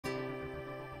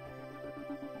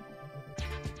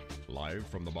Live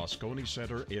from the Moscone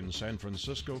Center in San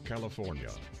Francisco, California,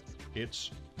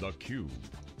 it's theCUBE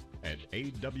at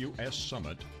AWS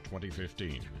Summit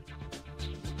 2015.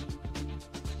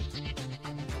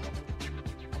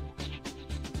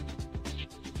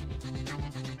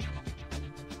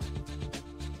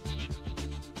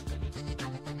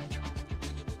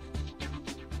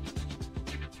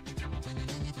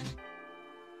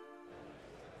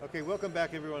 Okay, welcome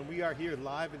back everyone. We are here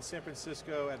live in San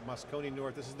Francisco at Moscone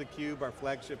North. This is theCUBE, our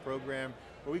flagship program,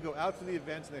 where we go out to the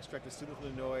events and extract the signal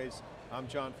from the noise. I'm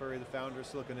John Furrier, the founder of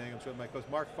SiliconANGLE. I'm with my co-host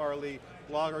Marc Farley,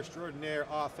 blogger extraordinaire,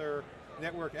 author,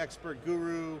 network expert,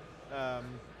 guru.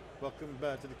 Welcome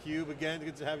to theCUBE again,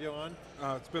 good to have you on.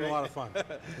 It's been a lot of fun. Yeah.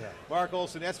 Marc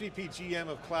Olesen, SVP GM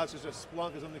of Cloud Systems,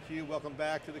 Splunk is on theCUBE. Welcome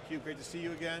back to theCUBE, great to see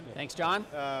you again. Thanks, John.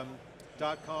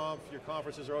 .conf, your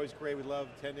conferences are always great. We love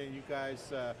attending you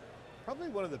guys. Probably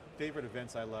one of the favorite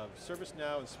events I love.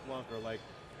 ServiceNow and Splunk are like,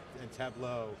 and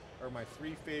Tableau are my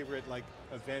three favorite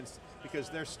events because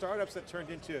they're startups that turned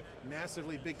into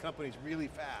massively big companies really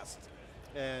fast.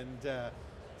 And so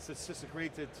it's just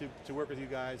great to work with you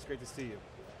guys, great to see you.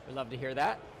 We'd love to hear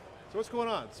that. So what's going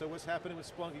on? So what's happening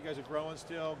with Splunk? You guys are growing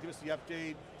still. Give us the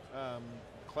update.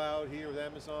 Cloud here with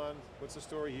Amazon. What's the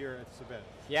story here at this event?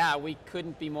 Yeah, we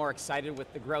couldn't be more excited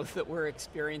with the growth that we're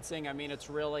experiencing. I mean, it's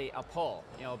really a pull.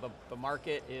 You know, the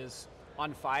market is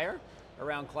on fire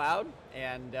around cloud,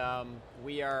 and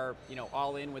we are,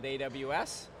 all in with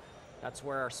AWS. That's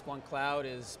where our Splunk Cloud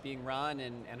is being run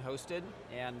and hosted,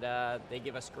 and they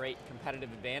give us great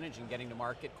competitive advantage in getting to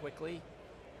market quickly.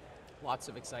 Lots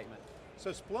of excitement.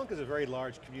 So Splunk is a very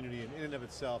large community in and of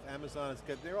itself. Amazon,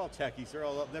 they're all techies,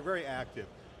 they're very active.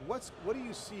 What do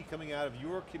you see coming out of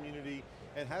your community,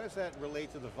 and how does that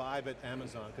relate to the vibe at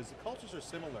Amazon? Because the cultures are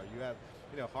similar. You have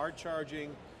hard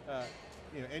charging,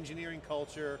 engineering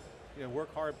culture,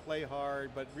 work hard, play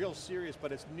hard, but real serious,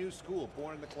 but it's new school,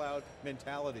 born in the cloud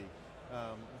mentality.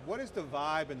 What is the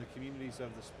vibe in the communities of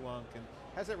the Splunk, and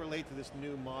how does that relate to this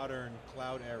new modern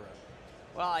cloud era?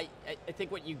 Well, I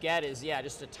think what you get is,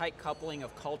 just a tight coupling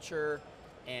of culture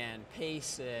and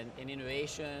pace and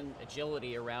innovation,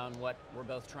 agility around what we're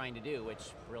both trying to do, which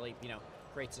really,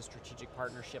 creates a strategic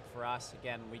partnership for us.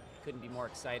 Again, we couldn't be more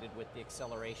excited with the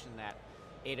acceleration that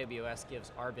AWS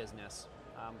gives our business.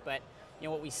 But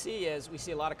what we see is, we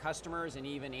see a lot of customers, and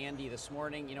even Andy this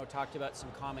morning, talked about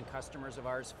some common customers of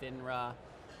ours, FINRA,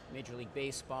 Major League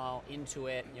Baseball,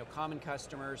 Intuit, common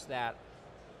customers that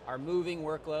are moving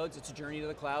workloads. It's a journey to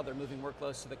the cloud. They're moving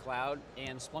workloads to the cloud,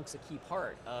 and Splunk's a key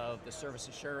part of the service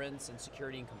assurance and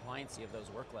security and compliancy of those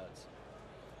workloads.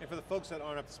 And for the folks that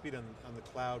aren't up to speed on the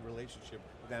cloud relationship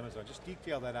with Amazon, just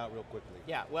detail that out real quickly.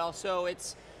 Yeah, well, so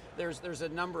there's a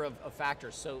number of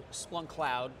factors. So Splunk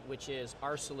Cloud, which is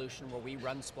our solution where we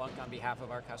run Splunk on behalf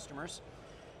of our customers,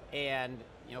 and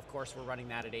of course we're running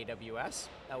that at AWS.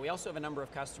 We also have a number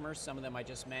of customers, some of them I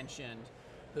just mentioned,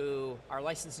 who are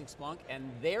licensing Splunk, and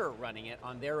they're running it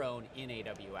on their own in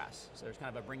AWS. So there's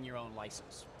kind of a bring your own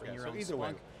license, bring your own either Splunk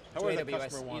way. to However the AWS,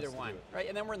 customer wants either to one. do it. Right,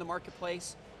 and then we're in the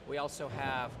marketplace. We also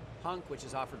have Hunk, which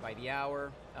is offered by the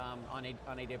hour on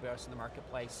AWS in the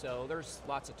marketplace. So there's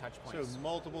lots of touch points. So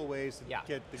multiple ways to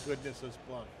get the goodness of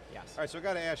Splunk. Yes. All right, so I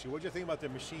got to ask you, what do you think about the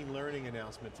machine learning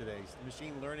announcement today?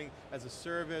 Machine learning as a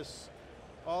service,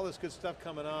 all this good stuff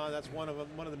coming on, that's one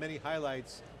of the many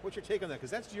highlights. What's your take on that?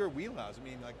 Because that's your wheelhouse. I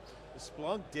mean, like the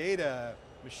Splunk data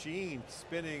machine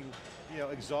spinning,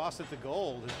 exhausted to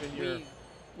gold has been your...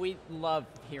 We love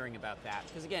hearing about that,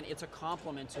 because again, it's a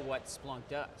complement to what Splunk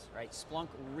does, right? Splunk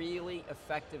really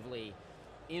effectively,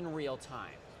 in real time,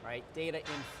 right? Data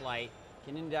in flight,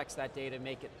 can index that data,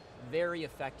 make it very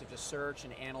effective to search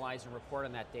and analyze and report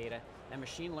on that data, and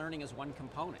machine learning is one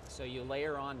component. So you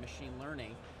layer on machine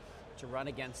learning to run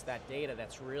against that data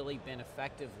that's really been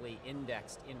effectively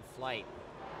indexed in flight.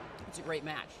 It's a great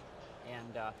match.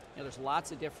 And there's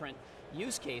lots of different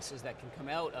use cases that can come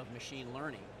out of machine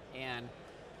learning. And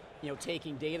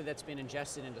taking data that's been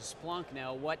ingested into Splunk,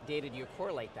 now what data do you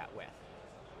correlate that with?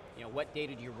 What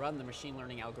data do you run the machine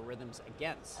learning algorithms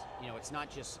against? It's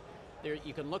not just,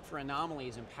 you can look for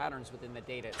anomalies and patterns within the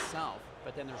data itself,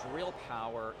 but then there's real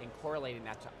power in correlating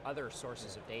that to other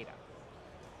sources of data.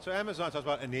 So Amazon talks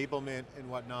about enablement and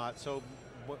whatnot. So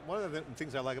one of the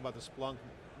things I like about the Splunk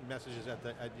messages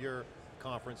at your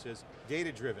conference is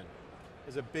data-driven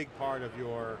is a big part of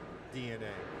your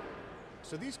DNA.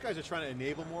 So these guys are trying to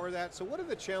enable more of that. So what are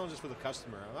the challenges for the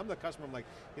customer? I'm the customer, I'm like,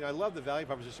 I love the value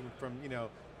proposition from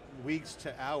weeks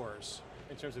to hours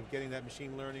in terms of getting that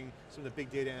machine learning, some of the big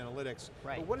data analytics.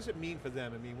 Right. But what does it mean for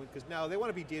them? I mean, because now they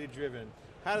want to be data-driven.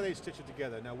 How do they stitch it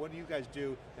together? Now, what do you guys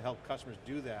do to help customers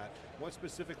do that? What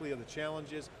specifically are the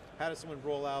challenges? How does someone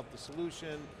roll out the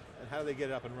solution? And how do they get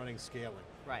it up and running, scaling?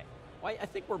 Right. Well, I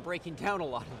think we're breaking down a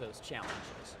lot of those challenges.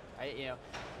 Right? You know,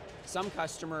 some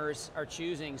customers are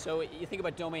choosing, so you think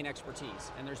about domain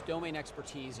expertise, and there's domain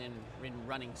expertise in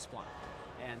running Splunk.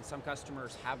 And some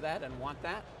customers have that and want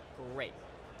that, great.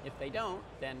 If they don't,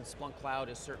 then Splunk Cloud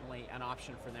is certainly an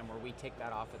option for them where we take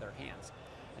that off of their hands.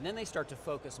 And then they start to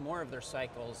focus more of their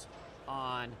cycles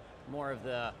on more of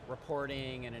the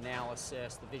reporting and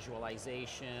analysis, the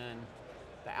visualization,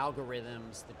 the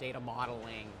algorithms, the data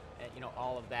modeling, you know,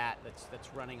 all of that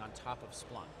that's running on top of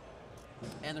Splunk.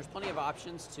 And there's plenty of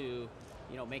options to,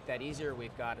 you know, make that easier.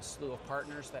 We've got a slew of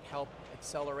partners that help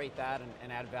accelerate that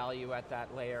and add value at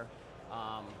that layer.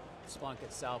 Splunk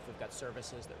itself, we've got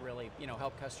services that really, you know,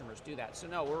 help customers do that. So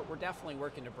no, we're definitely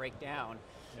working to break down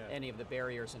any of the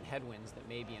barriers and headwinds that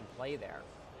may be in play there.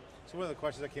 So one of the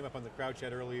questions that came up on the crowd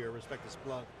chat earlier with respect to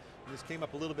Splunk, and this came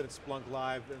up a little bit at Splunk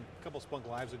Live, and a couple Splunk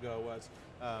Lives ago was,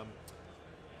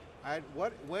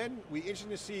 we interested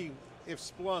to see if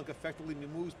Splunk effectively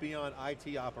moves beyond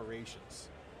IT operations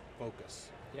focus.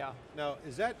 Yeah. Now,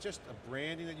 is that just a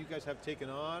branding that you guys have taken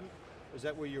on? Is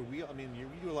that where you're, I mean, you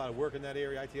do a lot of work in that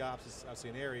area, IT ops is obviously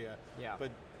an area, but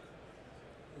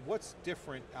what's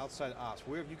different outside ops?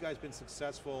 Where have you guys been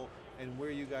successful and where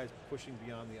are you guys pushing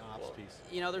beyond the ops piece?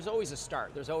 You know, there's always a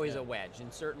start, there's always a wedge,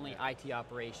 and certainly IT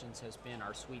operations has been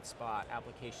our sweet spot,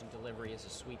 application delivery is a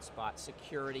sweet spot,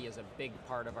 security is a big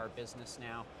part of our business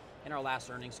now. In our last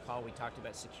earnings call, we talked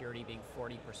about security being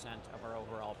 40% of our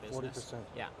overall business. 40%.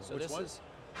 Yeah, so Which this one? is,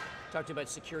 talked about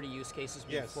security use cases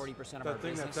being 40% of our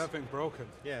business. That thing that's effing broken.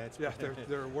 Yeah, it's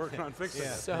they're working on fixing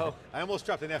it. So I almost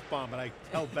dropped an F-bomb, but I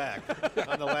held back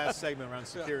on the last segment around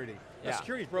security. Now,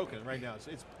 security's broken right now.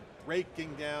 It's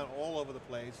breaking down all over the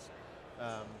place.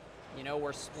 You know,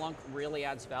 where Splunk really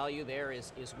adds value there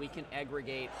is we can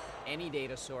aggregate any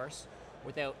data source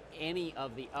without any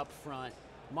of the upfront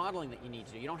modeling that you need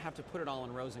to do. You don't have to put it all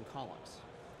in rows and columns.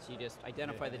 So you just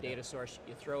identify the data source,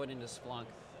 you throw it into Splunk,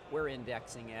 we're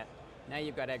indexing it. Now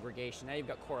you've got aggregation, now you've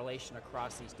got correlation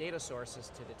across these data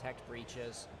sources to detect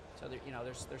breaches. So there, you know,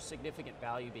 there's significant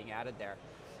value being added there.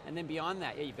 And then beyond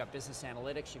that, you've got business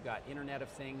analytics, you've got Internet of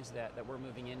Things that we're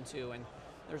moving into, and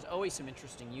there's always some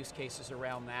interesting use cases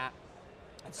around that.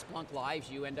 At Splunk Lives,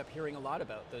 you end up hearing a lot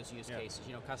about those use cases.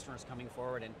 You know, customers coming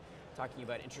forward and talking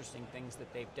about interesting things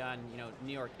that they've done. You know,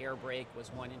 New York Air Brake was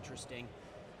one interesting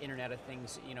Internet of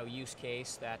Things, you know, use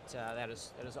case that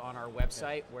is on our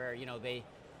website, where, you know, they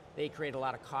create a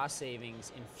lot of cost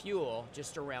savings in fuel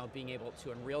just around being able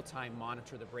to in real time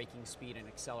monitor the braking speed and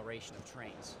acceleration of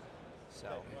trains. So,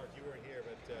 Mark, you weren't here,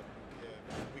 but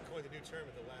we coined a new term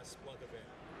at the last Splunk event,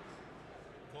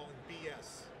 calling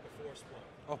BS before Splunk.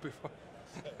 Oh, before.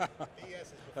 BS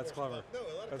is before That's clever. Splunk. No,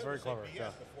 a lot of That's very clever.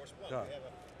 BS before Splunk. Yeah. We have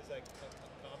it's like a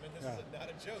common, this is not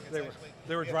a joke. It's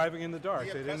they were driving in the dark.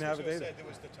 They didn't have a data. Said there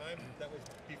was the time that was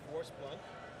before Splunk,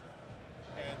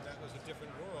 and that was a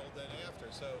different world than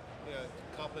after. So, you know,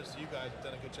 compliments to you guys, have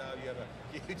done a good job. You have a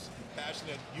huge,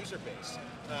 passionate user base.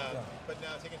 But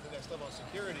now taking it to the next level on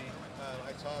security,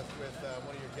 I talked with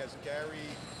one of your guests, Gary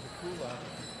Mikula,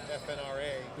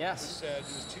 FNRA, who said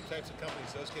there's two types of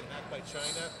companies, those get hacked by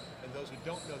China and those who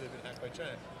don't know they've been hacked by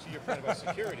China. To your point about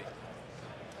security.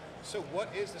 So what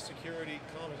is the security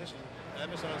competition?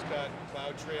 Amazon's got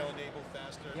CloudTrail enabled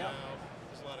faster now.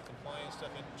 There's a lot of compliance stuff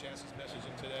in Jansen's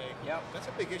messaging today. That's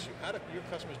a big issue. How do your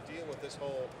customers deal with this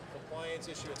whole compliance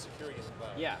issue and security in the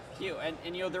cloud? Yeah,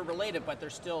 and you know, they're related, but they're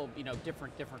still, you know,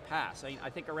 different paths. I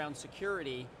think around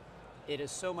security, it is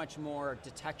so much more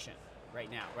detection right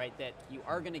now, right? That you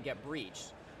are going to get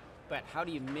breached, but how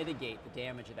do you mitigate the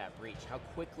damage of that breach? How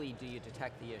quickly do you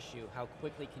detect the issue? How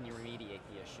quickly can you remediate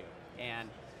the issue? And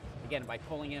again, by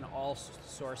pulling in all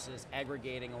sources,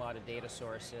 aggregating a lot of data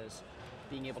sources,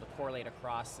 being able to correlate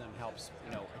across them helps,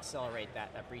 you know, accelerate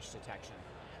that breach detection.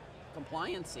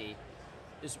 Compliancy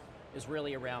is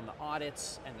really around the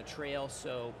audits and the trail.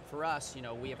 So for us, you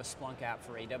know, we have a Splunk app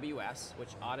for AWS, which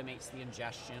automates the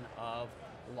ingestion of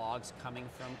logs coming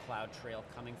from CloudTrail,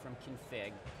 coming from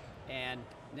config, and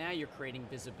now you're creating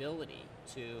visibility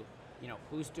to, you know,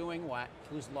 who's doing what,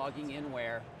 who's logging in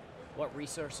where, what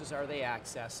resources are they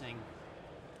accessing,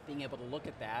 being able to look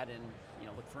at that and, you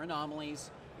know, look for anomalies,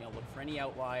 you know, look for any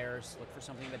outliers, look for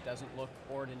something that doesn't look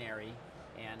ordinary,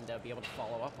 and be able to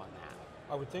follow up on that.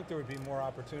 I would think there would be more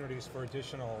opportunities for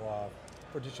additional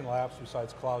apps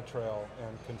besides CloudTrail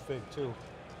and config too.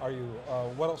 Are you?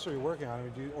 What else are you working on? I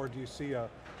mean, do you see a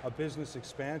business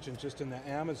expansion just in the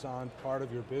Amazon part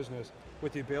of your business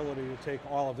with the ability to take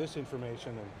all of this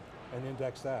information and and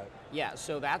index that? Yeah,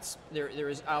 so there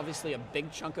is obviously a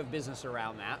big chunk of business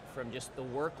around that from just the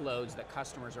workloads that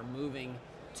customers are moving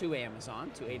to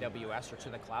Amazon, to AWS, or to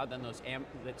the cloud. Then those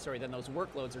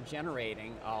workloads are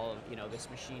generating all of this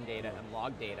machine data and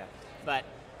log data. But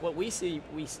what we see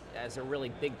as a really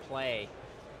big play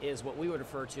is what we would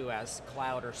refer to as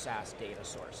cloud or SaaS data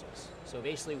sources. So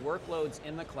basically workloads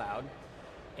in the cloud,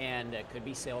 and it could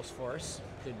be Salesforce,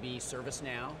 could be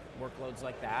ServiceNow, workloads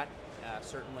like that,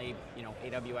 certainly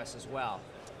AWS as well.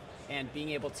 And being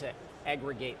able to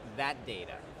aggregate that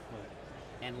data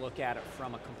and look at it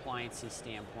from a compliancy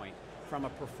standpoint, from a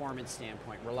performance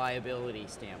standpoint, reliability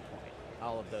standpoint,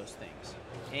 all of those things.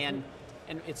 And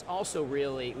it's also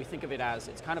really, we think of it as,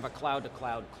 it's kind of a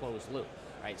cloud-to-cloud closed loop,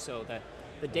 right? So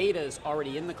the data is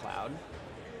already in the cloud,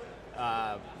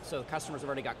 so the customers have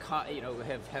already got,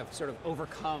 have sort of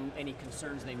overcome any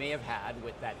concerns they may have had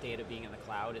with that data being in the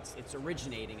cloud. It's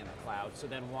originating in the cloud, so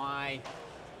then why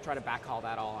try to backhaul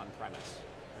that all on premise,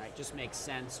 right? Just makes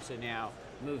sense to now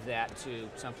move that to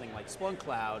something like Splunk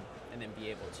Cloud and then be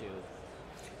able to.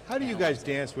 How do you guys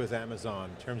dance with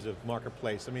Amazon in terms of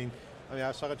marketplace? I mean, I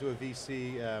was talking to a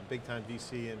VC, big time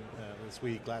VC this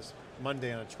week, last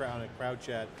Monday on a crowd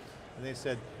chat, and they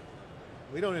said,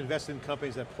 we don't invest in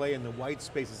companies that play in the white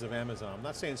spaces of Amazon. I'm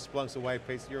not saying Splunk's a white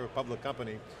space, you're a public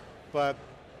company, but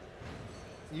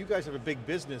you guys have a big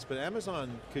business, but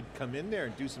Amazon could come in there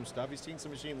and do some stuff. You've seen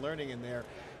some machine learning in there.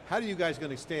 How are you guys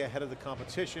going to stay ahead of the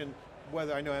competition?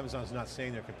 Whether, I know Amazon's not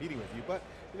saying they're competing with you, but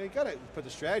you got to put the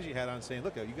strategy hat on saying,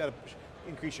 look, you got to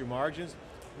increase your margins.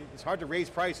 It's hard to raise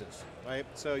prices, right?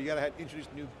 So you got to introduce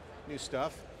new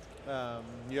stuff.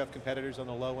 You have competitors on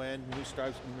the low end, new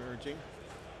startups emerging.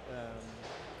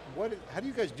 How do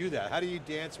you guys do that? How do you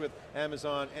dance with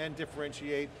Amazon and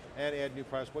differentiate and add new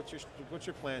products? What's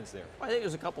your plans there? Well, I think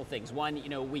there's a couple things. One,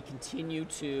 we continue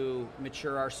to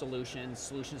mature our solutions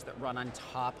that run on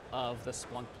top of the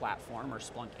Splunk platform or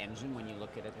Splunk engine when you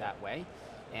look at it that way.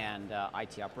 And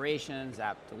IT operations,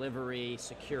 app delivery,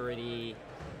 security,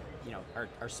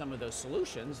 are some of those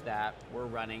solutions that we're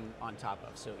running on top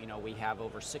of. So, we have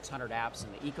over 600 apps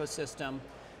in the ecosystem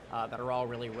that are all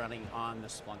really running on the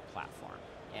Splunk platform.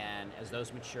 And as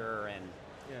those mature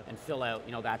and fill out,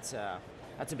 that's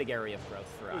a big area of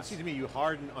growth for us. It seems to me you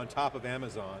harden on top of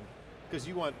Amazon because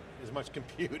you want as much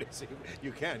compute as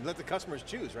you can. Let the customers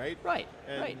choose, right? Right,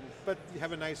 right. But you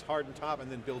have a nice hardened top and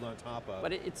then build on top of.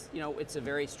 But it's a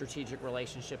very strategic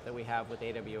relationship that we have with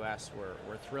AWS.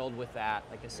 We're thrilled with that.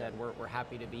 Like I said, we're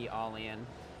happy to be all in,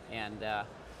 and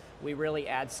we really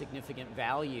add significant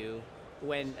value.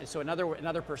 So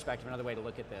another perspective, another way to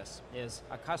look at this is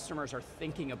customers are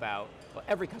thinking about, well,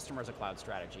 every customer has a cloud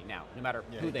strategy now, no matter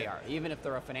who they are. Even if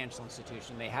they're a financial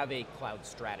institution, they have a cloud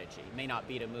strategy. It may not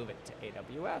be to move it to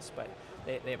AWS, but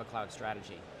they have a cloud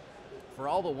strategy. For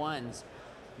all the ones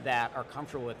that are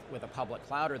comfortable with a public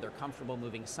cloud, or they're comfortable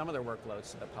moving some of their workloads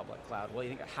to the public cloud, well, you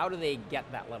think, how do they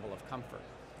get that level of comfort?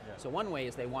 Yeah. So one way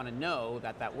is they want to know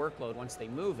that workload, once they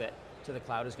move it to the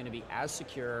cloud, is going to be as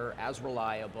secure, as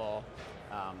reliable,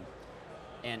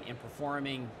 and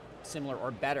performing similar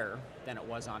or better than it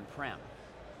was on-prem.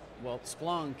 Well,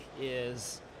 Splunk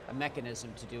is a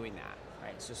mechanism to doing that,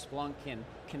 right? So Splunk can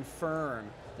confirm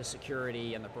the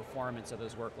security and the performance of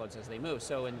those workloads as they move.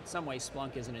 So in some ways,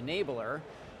 Splunk is an enabler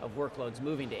of workloads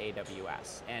moving to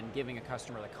AWS and giving a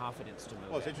customer the confidence to move.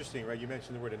 Well, it's interesting, right? You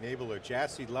mentioned the word enabler.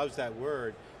 Jassy loves that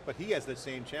word, but he has the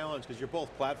same challenge because you're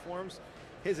both platforms.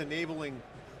 His enabling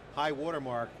high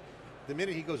watermark, the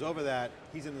minute he goes over that,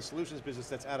 he's in the solutions business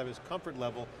that's out of his comfort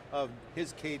level of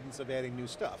his cadence of adding new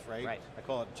stuff, right? Right. I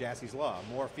call it Jassy's Law.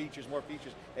 More features,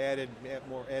 added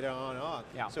on.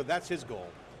 Yeah. So that's his goal.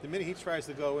 The minute he tries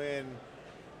to go in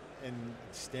and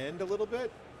extend a little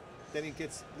bit, then he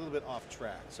gets a little bit off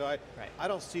track. So I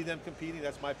don't see them competing,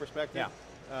 that's my perspective.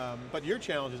 Yeah. But your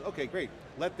challenge is, okay, great,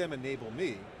 let them enable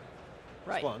me,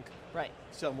 Splunk,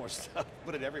 sell more stuff,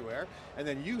 put it everywhere, and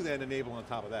then you then enable on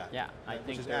top of that. Yeah, I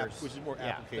think which is more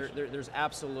application. There's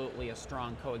absolutely a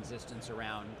strong coexistence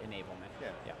around enablement.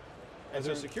 Yeah. And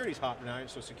so security's hot now,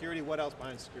 so security, what else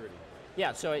behind security?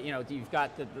 Yeah, so you've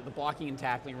got the blocking and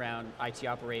tackling around IT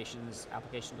operations,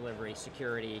 application delivery,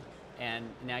 security, and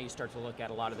now you start to look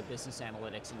at a lot of the business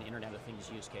analytics and the Internet of Things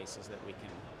use cases that we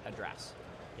can address.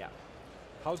 Yeah.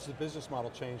 How's the business model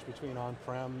change between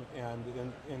on-prem and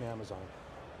in Amazon?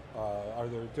 Are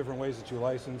there different ways that you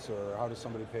license, or how does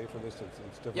somebody pay for this?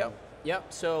 It's different.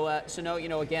 Yep. So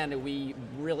no, again, we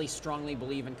really strongly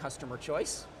believe in customer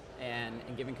choice and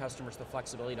giving customers the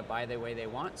flexibility to buy the way they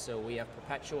want. So we have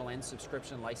perpetual and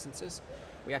subscription licenses.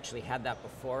 We actually had that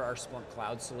before our Splunk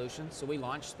Cloud solution. So we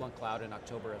launched Splunk Cloud in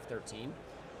October of 13.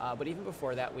 But even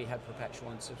before that, we had perpetual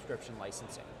and subscription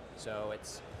licensing. So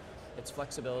it's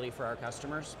flexibility for our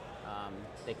customers.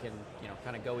 They can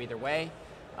kind of go either way.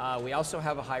 We also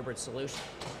have a hybrid solution,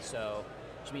 so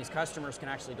which means customers can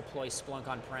actually deploy Splunk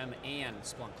on-prem and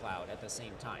Splunk Cloud at the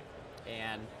same time.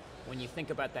 And when you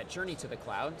think about that journey to the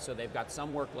cloud, so they've got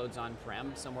some workloads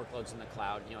on-prem, some workloads in the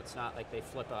cloud. It's not like they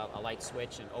flip a light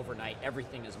switch and overnight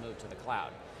everything is moved to the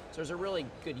cloud. So there's a really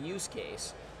good use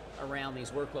case around these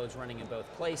workloads running in both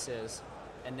places,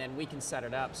 and then we can set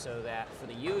it up so that for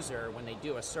the user, when they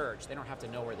do a search, they don't have to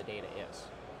know where the data is.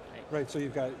 Right, so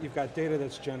you've got data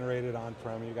that's generated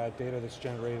on-prem, you've got data that's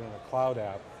generated in a cloud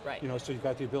app. Right. So you've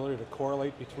got the ability to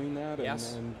correlate between that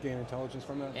and gain intelligence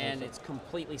from that? And it's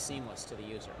completely seamless to the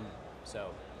user.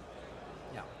 So,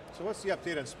 yeah. So what's the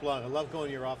update on Splunk? I love going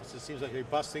to your office. It seems like you're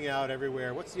busting out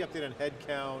everywhere. What's the update on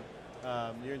headcount?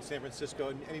 You're in San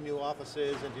Francisco. Any new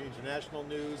offices, any international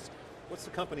news? What's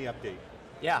the company update?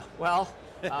 Yeah, well,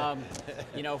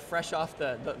 fresh off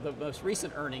the most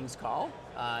recent earnings call,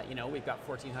 we've got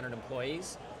 1,400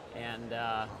 employees, and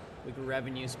we grew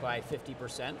revenues by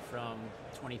 50% from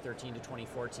 2013 to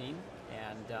 2014,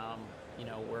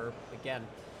 and we're again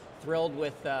thrilled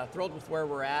with where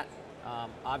we're at.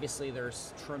 Obviously,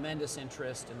 there's tremendous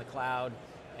interest in the cloud,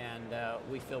 and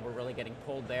we feel we're really getting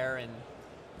pulled there. And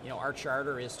our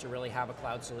charter is to really have a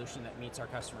cloud solution that meets our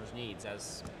customers' needs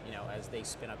as they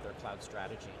spin up their cloud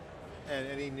strategy. And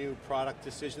any new product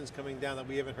decisions coming down that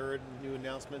we haven't heard, new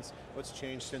announcements? What's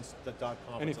changed since the .conf?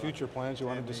 Any future plans you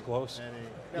want to disclose?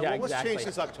 What's changed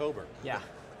since October? Yeah,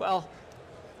 well,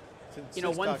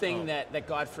 since one thing that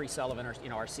Godfrey Sullivan,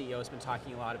 our CEO, has been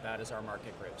talking a lot about is our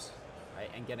market groups, right?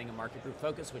 And getting a market group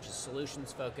focus, which is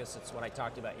solutions focus. It's what I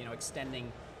talked about,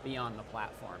 extending beyond the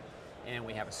platform. And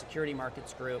we have a security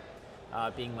markets group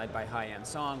being led by Haiyan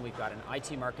Song. We've got an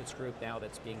IT markets group now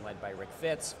that's being led by Rick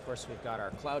Fitz. Of course, we've got our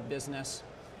cloud business.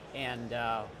 And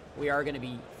we are going to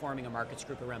be forming a markets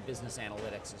group around business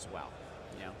analytics as well.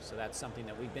 So that's something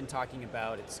that we've been talking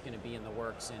about. It's going to be in the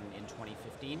works in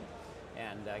 2015.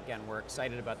 And again, we're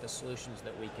excited about the solutions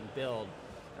that we can build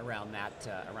around that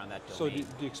domain. So do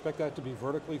you expect that to be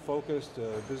vertically focused?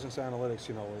 Business analytics,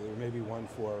 there may be one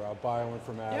for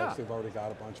bioinformatics. Yeah. They've already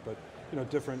got a bunch, but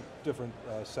different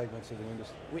segments of the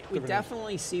industry. We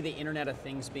definitely see the Internet of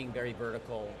Things being very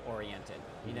vertical oriented.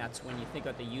 That's when you think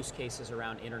about the use cases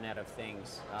around Internet of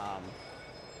Things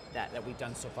that we've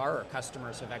done so far, or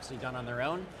customers have actually done on their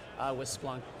own, with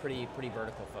Splunk pretty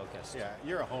vertical focused. Yeah,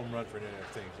 you're a home run for Internet of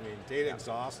Things. I mean, data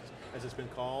exhaust, as it's been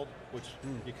called, which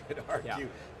you could argue,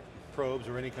 probes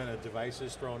or any kind of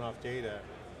devices throwing off data,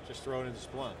 just throw it into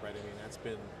Splunk, right? I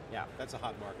mean, that's a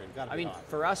hot market. Gotta be hot.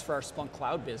 For us, for our Splunk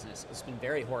Cloud business, it's been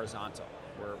very horizontal.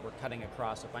 We're cutting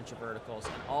across a bunch of verticals,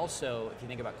 and also, if you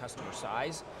think about customer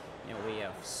size, we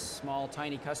have small,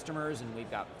 tiny customers, and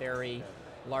we've got very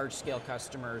large-scale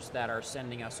customers that are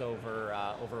sending us over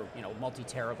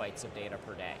multi-terabytes of data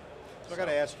per day. So I got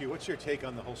to ask you, what's your take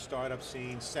on the whole startup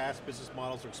scene? SaaS business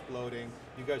models are exploding.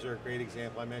 You guys are a great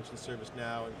example. I mentioned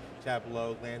ServiceNow and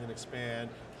Tableau, land and expand,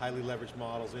 highly leveraged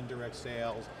models, indirect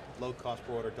sales, low-cost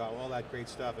per order, all that great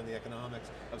stuff in the economics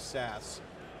of SaaS.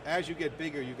 As you get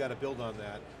bigger, you've got to build on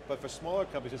that. But for smaller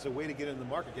companies, it's a way to get in the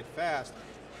market, get fast.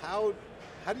 How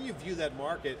do you view that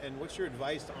market, and what's your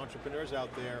advice to entrepreneurs out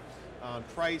there on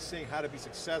pricing, how to be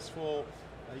successful?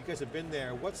 You guys have been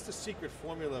there. What's the secret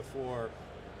formula for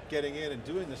getting in and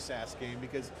doing the SaaS game?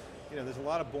 Because there's a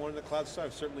lot of born in the cloud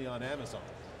stuff, certainly on Amazon.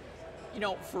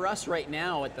 For us right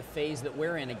now, at the phase that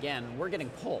we're in, again, we're getting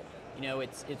pulled.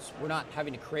 We're not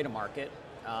having to create a market,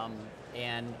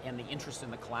 and the interest in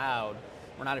the cloud,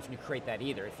 we're not having to create that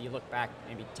either. If you look back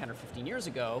maybe 10 or 15 years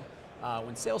ago,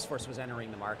 when Salesforce was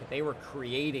entering the market, they were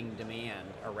creating demand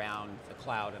around the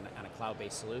cloud and a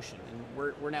cloud-based solution,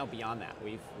 and we're now beyond that.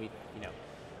 We've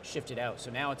shifted out.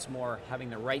 So now it's more having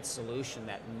the right solution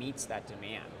that meets that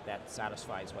demand, that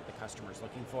satisfies what the customer is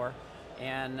looking for,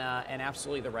 and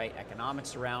absolutely the right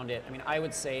economics around it. I mean, I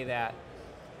would say that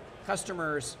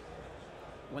customers,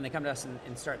 when they come to us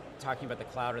and start talking about the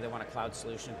cloud or they want a cloud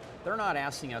solution, they're not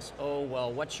asking us, oh,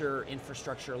 well, what's your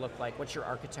infrastructure look like? What's your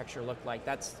architecture look like?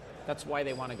 That's why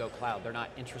they want to go cloud. They're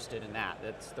not interested in that.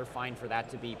 They're fine for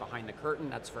that to be behind the curtain.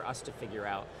 That's for us to figure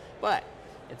out. But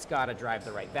it's got to drive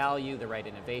the right value, the right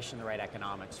innovation, the right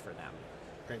economics for them.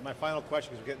 Great, my final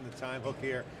question, because we're getting the time hook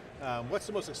here. What's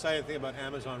the most exciting thing about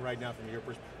Amazon right now from your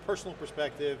personal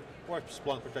perspective, or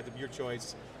Splunk perspective, your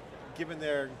choice, given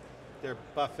their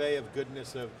buffet of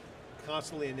goodness of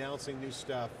constantly announcing new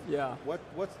stuff. Yeah.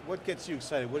 What gets you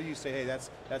excited? What do you say, hey, that's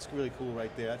really cool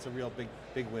right there. That's a real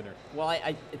big winner. Well,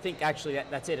 I think actually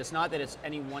that's it. It's not that it's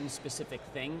any one specific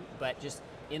thing, but just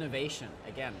innovation.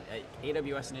 Again,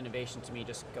 AWS and innovation to me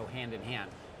just go hand in hand.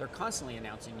 They're constantly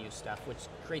announcing new stuff, which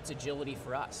creates agility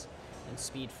for us and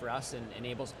speed for us and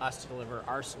enables us to deliver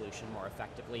our solution more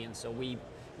effectively. And so we,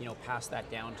 pass that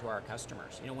down to our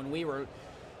customers. When we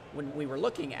were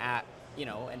looking at,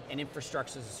 an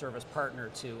infrastructure as a service partner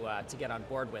to get on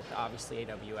board with, obviously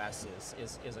AWS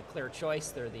is a clear choice.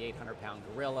 They're the 800-pound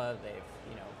gorilla. They've,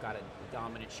 got a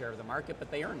dominant share of the market, but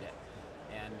they earned it.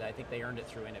 And I think they earned it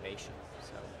through innovation,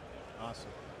 so. Awesome.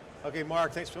 Okay,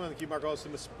 Mark, thanks for coming on theCUBE. Marc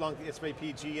Olesen with Splunk,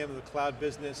 SVP, GM of the cloud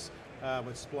business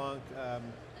with Splunk.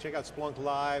 Check out Splunk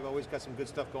Live, always got some good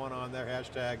stuff going on there,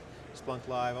 hashtag Splunk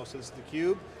Live. Also, this is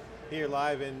theCUBE, here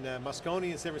live in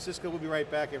Moscone in San Francisco. We'll be right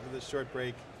back after this short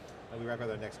break. We'll be right back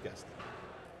with our next guest.